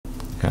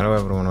Hello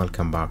everyone,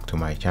 welcome back to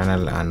my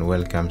channel and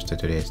welcome to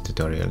today's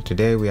tutorial.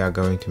 Today we are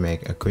going to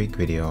make a quick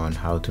video on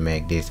how to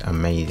make this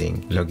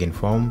amazing login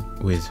form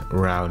with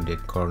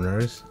rounded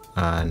corners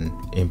and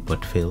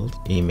input fields,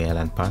 email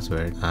and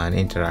password, and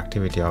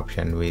interactivity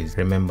option with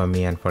remember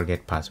me and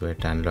forget password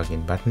and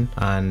login button,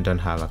 and don't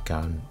have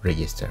account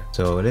register.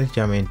 So let's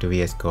jump into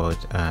VS Code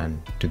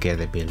and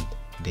together build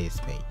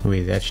this page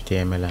with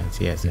HTML and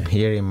CSS.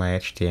 Here in my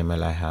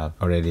HTML I have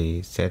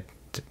already set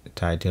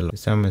title,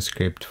 some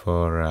script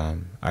for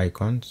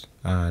icons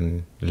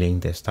and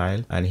link the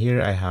style, and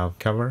here I have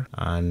cover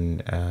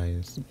and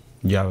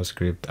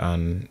JavaScript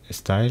and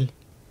style.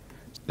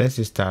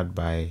 Let's start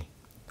by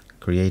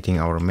creating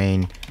our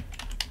main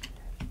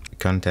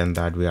content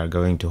that we are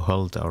going to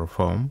hold our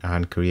form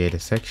and create a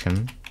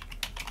section.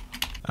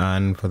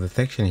 And for the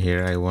section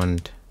here I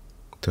want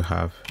to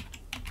have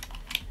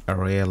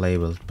array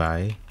labeled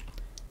by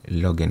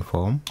login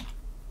form,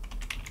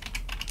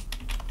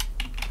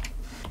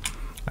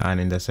 and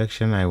in the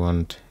section I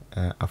want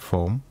a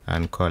form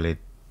and call it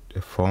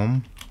a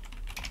form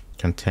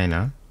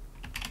container.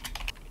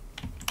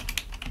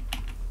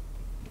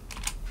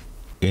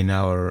 In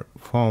our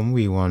form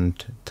we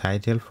want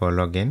title for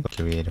login,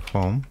 create a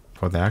form.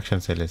 For the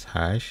action cell is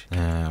hash,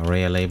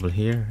 array label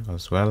here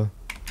as well,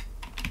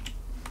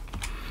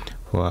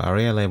 for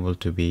array label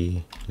to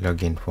be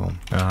login form,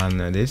 and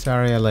this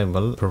array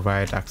label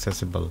provide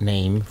accessible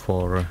name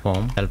for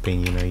form,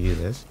 helping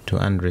users to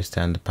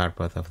understand the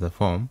purpose of the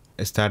form.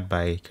 Start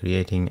by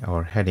creating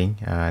our heading,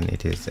 and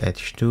it is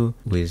h2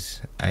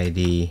 with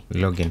id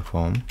login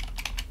form.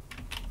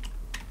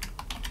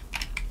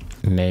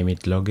 Name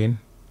it login.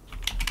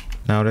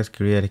 Now let's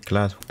create a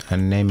class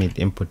and name it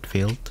input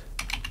field.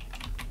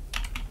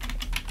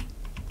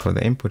 For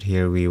the input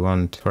here we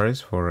want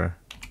first for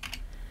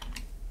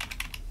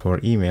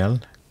email,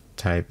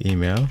 type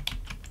email,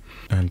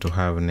 and to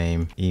have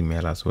name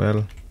email as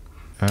well,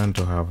 and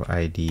to have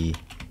id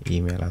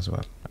email as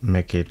well.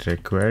 Make it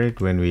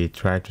required when we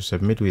try to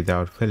submit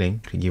without filling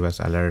to give us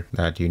alert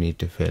that you need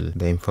to fill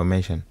the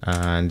information.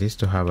 And this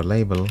to have a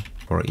label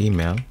for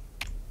email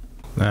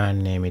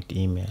and name it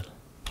email.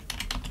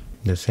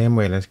 The same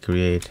way let's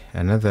create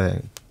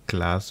another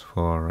class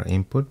for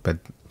input but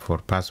for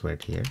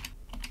password here.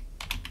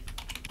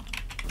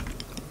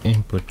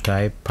 Input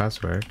type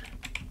password,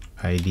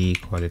 id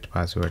call it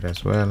password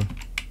as well,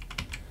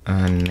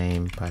 and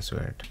name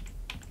password.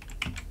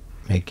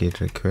 Make it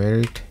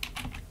required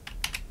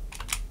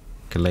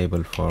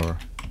label for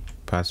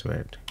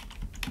password.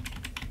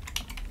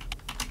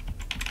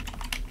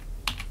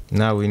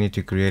 Now we need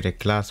to create a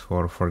class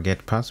for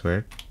forget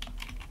password,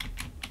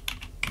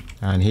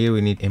 and here we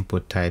need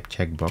input type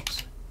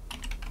checkbox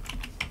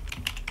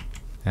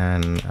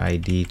and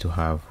id to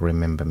have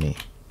remember me,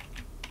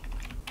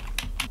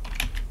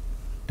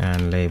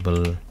 and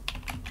label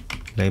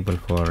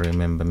for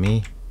remember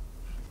me.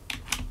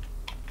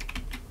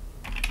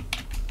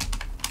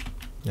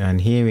 And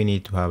here we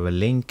need to have a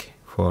link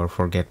for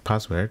forget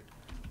password,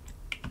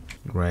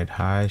 write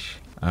hash,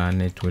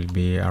 and it will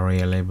be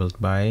array labeled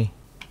by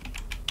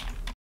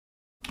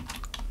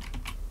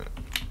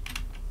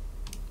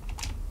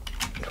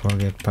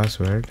forget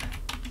password.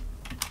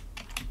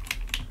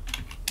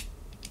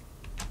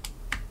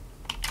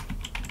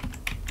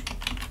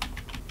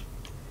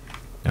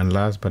 And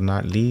last but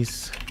not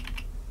least,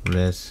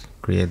 let's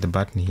create the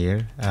button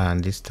here,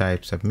 and this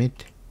type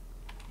submit.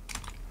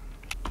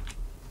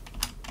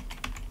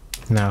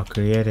 Now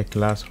create a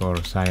class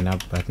for sign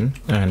up button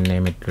and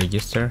name it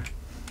register.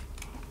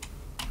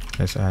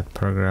 Let's add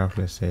paragraph.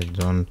 Let's say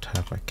don't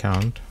have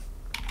account.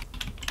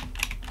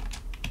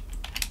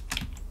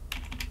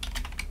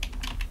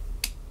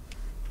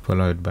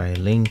 Followed by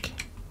link,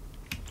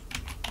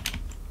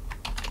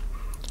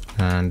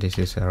 and this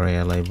is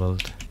array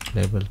labeled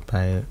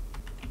by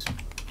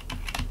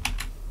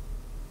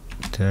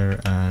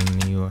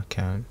and new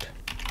account.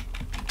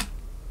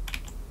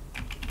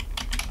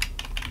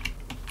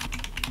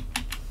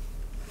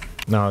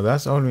 Now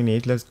that's all we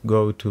need. Let's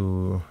go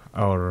to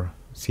our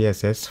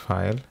CSS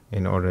file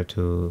in order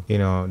to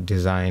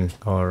design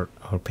our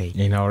page.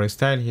 In our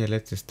style here,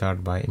 let's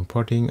start by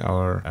importing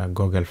our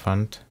Google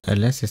font.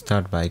 Let's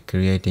start by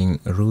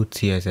creating root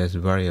CSS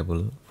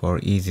variable for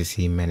easy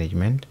theme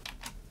management.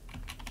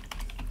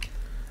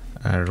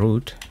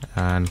 Root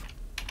and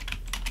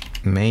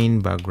main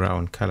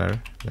background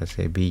color, let's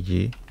say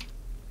BG,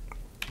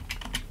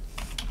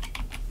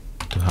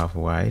 to have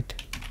white,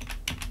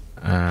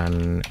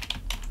 and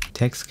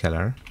text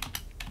color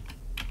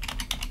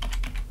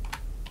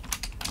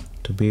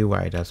to be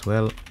white as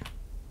well,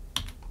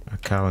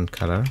 account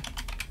color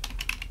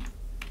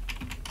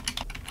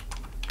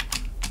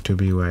to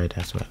be white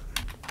as well,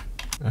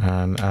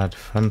 and add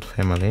font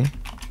family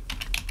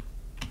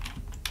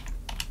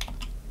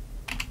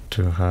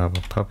to have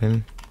a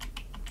pop-in,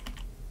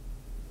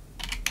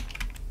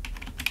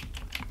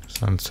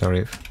 sans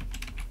serif.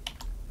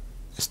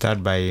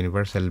 Start by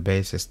universal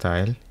base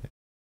style,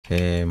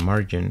 a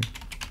margin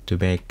to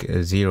make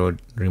 0,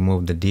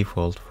 remove the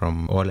default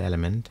from all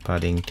element,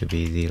 padding to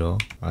be 0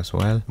 as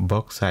well.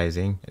 Box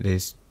sizing, it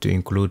is to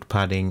include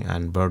padding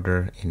and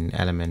border in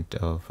element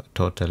of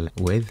total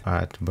width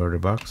at border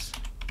box.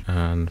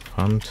 And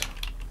font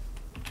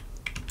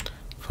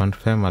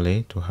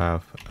family to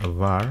have a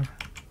var,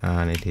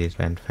 and it is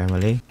font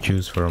family.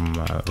 Choose from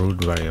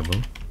root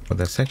variable. For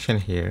the section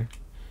here,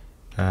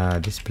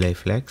 display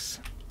flex,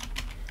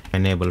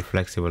 enable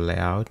flexible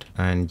layout,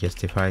 and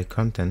justify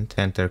content,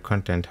 center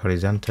content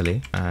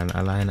horizontally and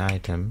align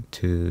item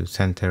to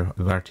center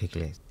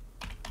vertically.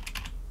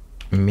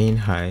 Mean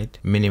height,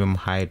 minimum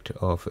height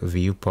of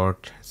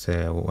viewport,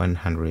 say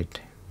 100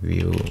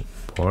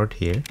 viewport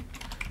here.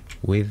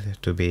 Width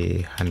to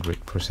be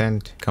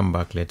 100%. Come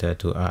back later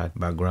to add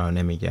background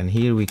image, and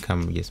here we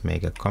can just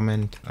make a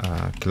comment.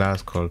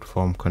 Class called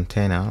form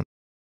container,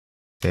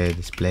 say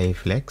display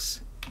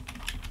flex,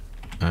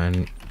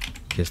 and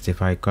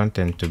justify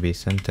content to be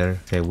center,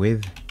 say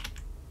width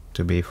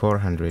to be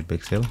 400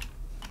 pixel,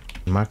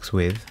 max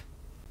width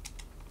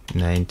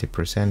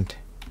 90%,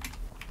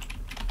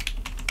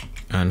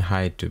 and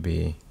height to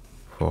be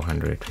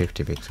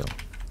 450 pixel,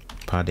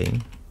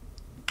 padding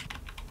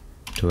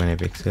 20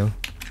 pixel,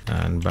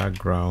 and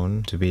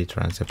background to be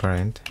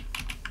transparent.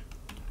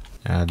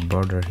 Add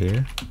border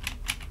here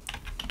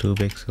 2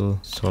 pixel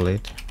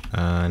solid,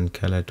 and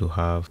color to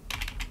have,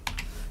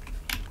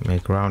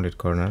 make rounded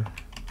corner,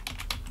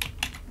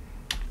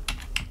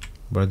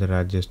 border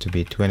adjust to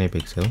be 20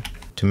 pixel.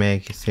 To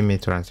make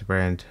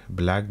semi-transparent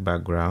black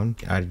background,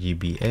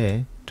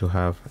 RGBA to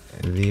have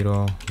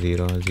 0,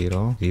 0,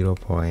 0,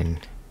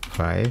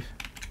 0.5,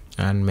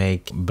 and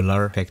make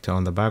blur effect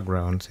on the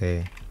background,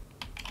 say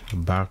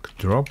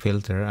backdrop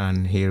filter,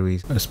 and here we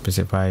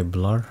specify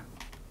blur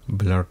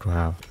to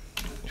have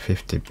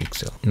 50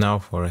 pixel. Now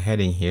for a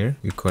heading here,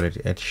 we call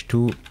it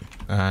H2,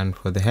 and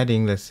for the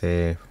heading, let's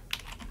say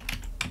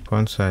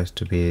font size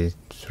to be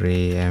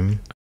 3M.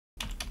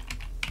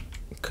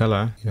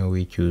 Color,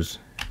 we choose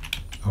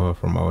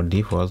from our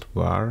default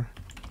var,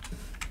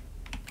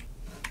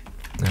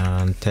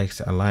 and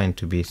text align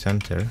to be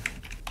center,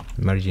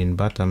 margin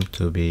bottom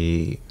to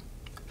be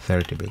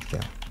 30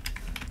 pixel.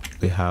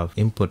 We have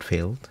input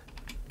field,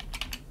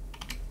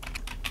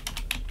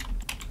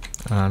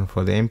 and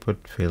for the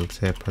input field,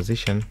 say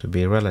position to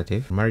be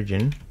relative,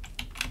 margin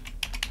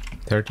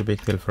 30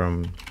 pixel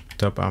from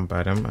top and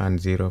bottom, and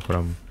 0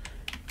 from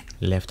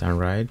left and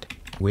right.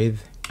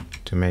 Width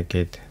to make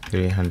it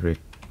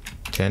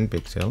 310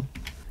 pixel.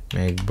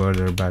 Make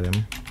border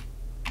bottom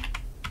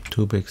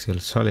 2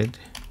 pixel solid,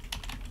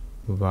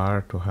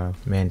 var to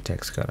have main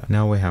text color.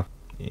 Now we have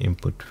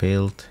input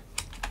field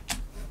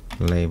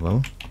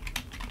label.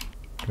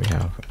 We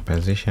have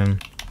position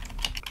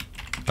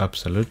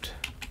absolute,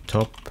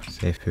 top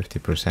say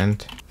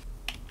 50%,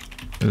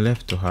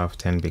 left to have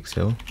 10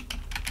 pixel,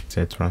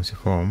 say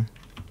transform,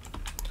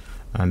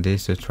 and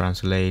this to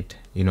translate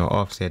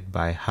offset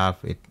by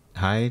half it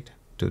height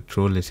to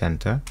truly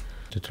center.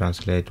 To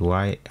translate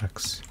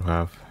y-axis to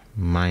have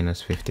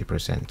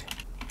 -50%.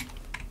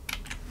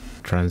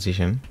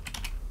 Transition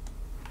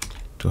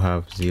to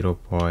have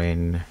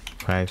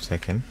 0.5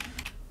 second.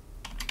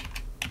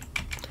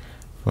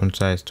 Font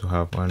size to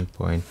have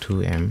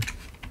 1.2 em.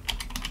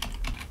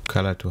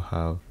 Color to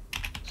have,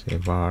 say,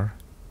 var,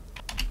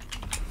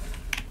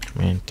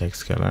 main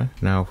text color.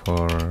 Now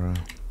for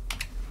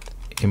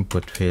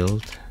input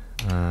field,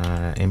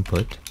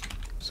 input,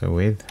 so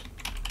width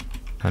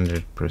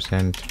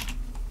 100%,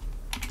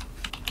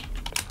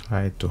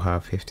 height to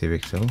have 50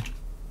 pixel,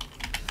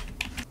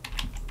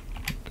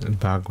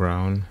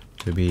 background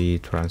to be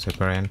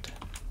transparent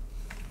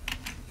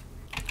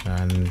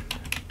and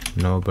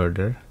no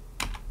border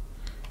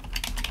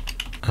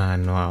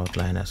and no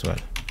outline as well.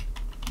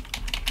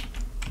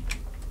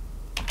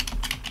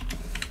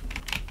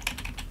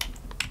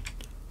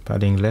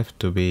 Padding left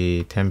to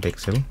be 10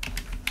 pixel,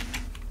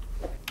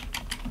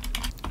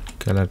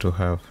 color to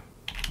have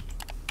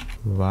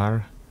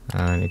var,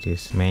 and it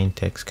is main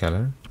text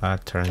color.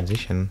 Add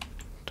transition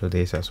to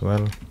this as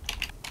well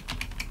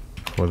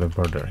for the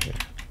border here,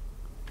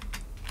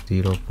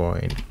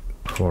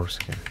 0.4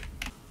 second.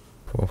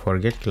 For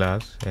forget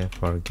class,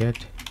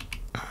 forget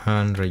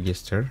and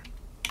register.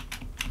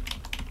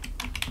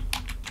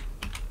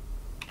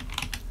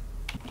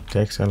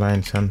 Text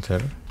align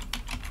center,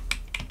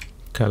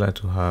 color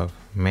to have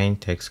main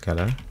text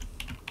color,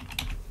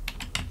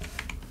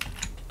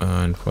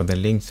 and for the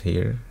links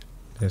here,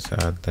 let's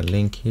add the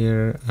link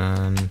here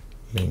and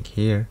link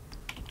here.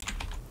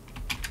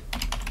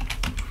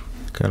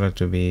 Color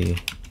to be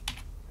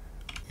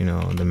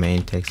the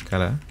main text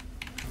color.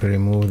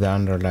 Remove the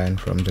underline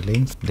from the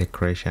links.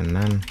 Decoration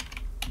none.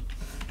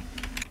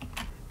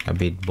 A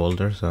bit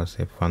bolder, so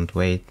say font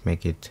weight,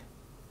 make it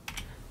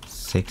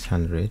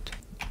 600.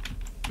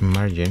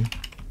 Margin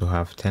to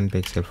have 10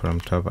 pixel from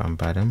top and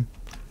bottom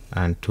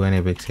and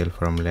 20 pixel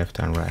from left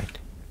and right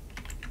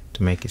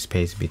to make a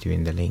space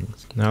between the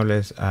links. Now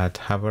let's add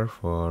hover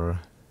for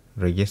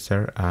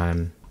register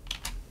and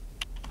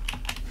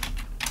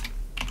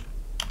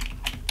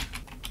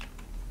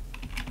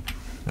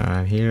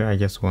And here I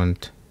just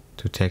want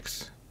to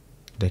text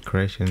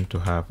decoration to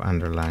have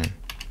underline.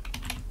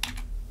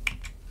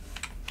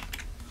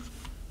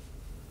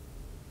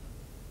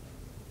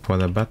 For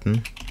the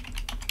button,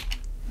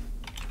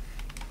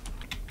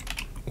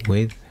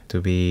 width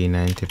to be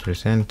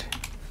 90%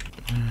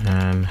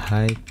 and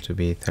height to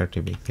be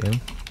 30 pixels.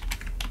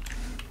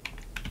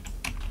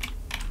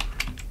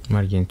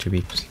 Margin to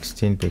be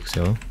 16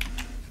 pixels.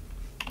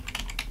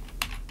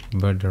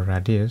 Border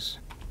radius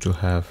to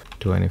have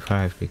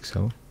 25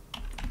 pixels.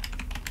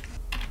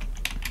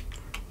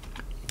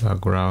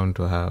 Background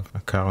to have a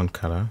account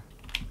color.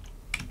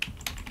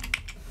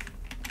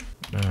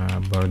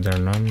 Border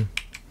none.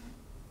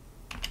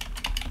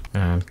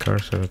 And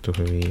cursor to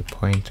be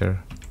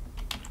pointer.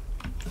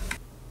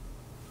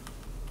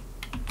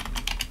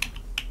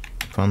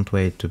 Font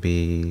weight to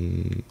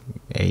be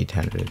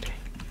 800.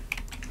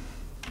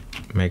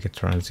 Make a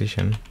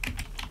transition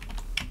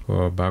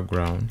for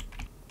background.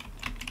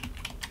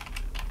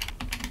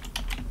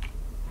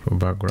 For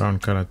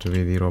background color to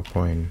be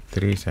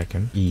 0.3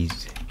 seconds.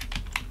 Ease.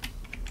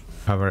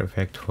 Hover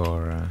effect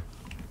for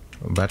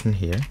button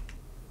here.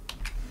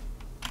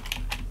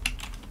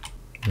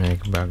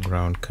 Make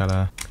background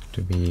color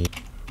to be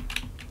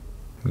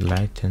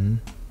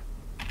lighten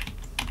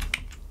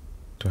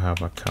to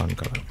have account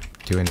color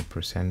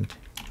 20%.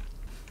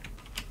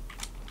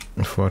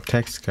 For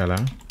text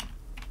color,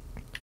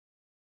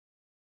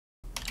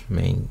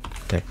 main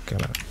text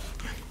color.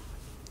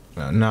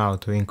 Now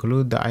to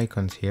include the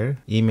icons here,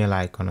 email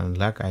icon and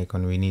log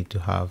icon, we need to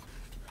have,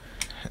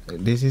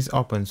 this is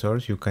open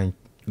source. You can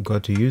go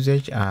to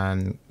usage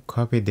and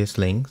copy this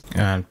link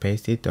and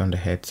paste it on the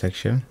head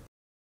section,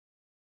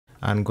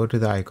 and go to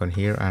the icon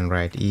here and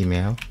write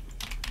email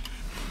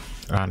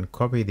and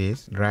copy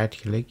this. Right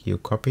click, you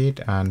copy it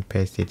and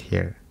paste it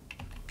here.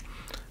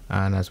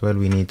 And as well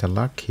we need a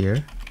lock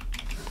here,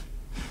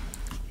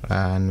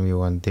 and we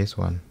want this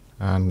one,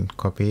 and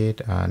copy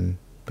it and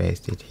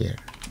paste it here.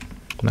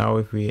 Now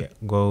if we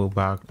go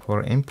back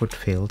for input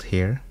field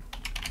here,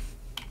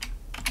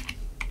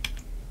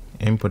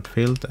 input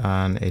field,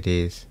 and it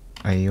is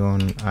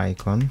ion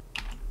icon,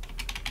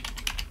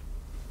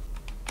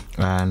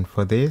 and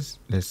for this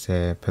let's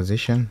say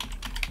position,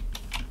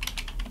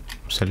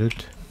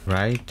 absolute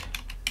right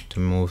to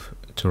move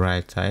to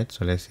right side,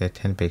 so let's say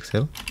 10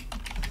 pixel.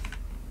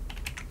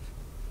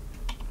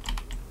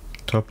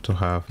 Top to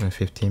have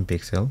 15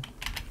 pixel.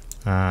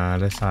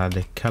 Let's add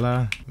the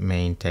color,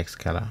 main text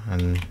color,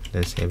 and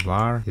let's say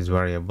var is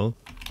variable,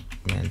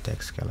 main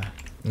text color.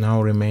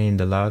 Now remain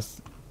the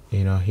last,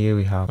 here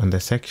we have on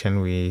the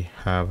section we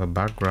have a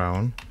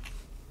background,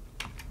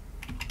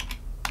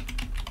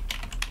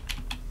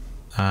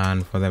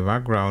 and for the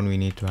background we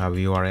need to have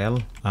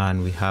URL,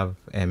 and we have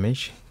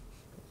image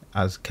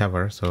as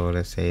cover, so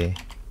let's say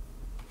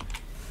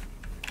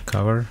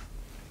cover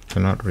to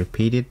not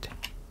repeat it,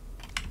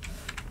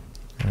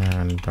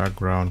 and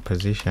background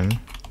position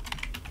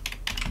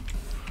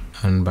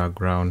and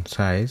background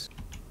size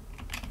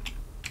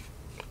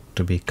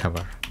to be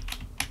cover.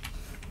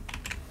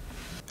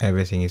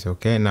 Everything is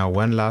okay. Now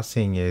one last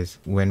thing is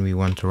when we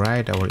want to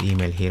write our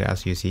email here,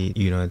 as you see,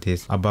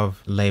 this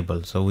above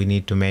label, so we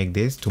need to make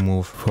this to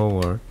move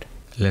forward.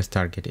 Let's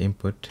target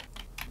input,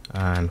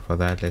 and for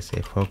that let's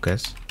say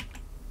focus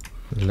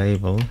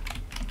label,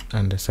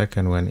 and the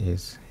second one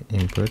is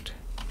input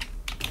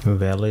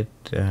valid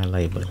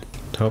label,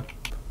 top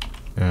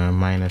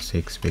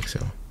 -6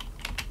 pixel.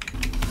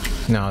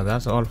 Now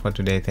that's all for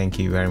today. Thank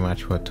you very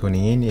much for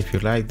tuning in. If you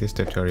like this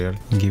tutorial,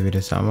 give it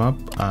a thumb up,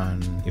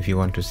 and if you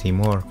want to see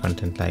more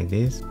content like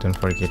this, don't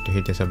forget to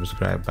hit the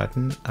subscribe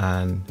button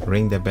and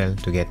ring the bell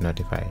to get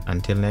notified.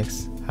 Until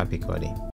next, happy coding.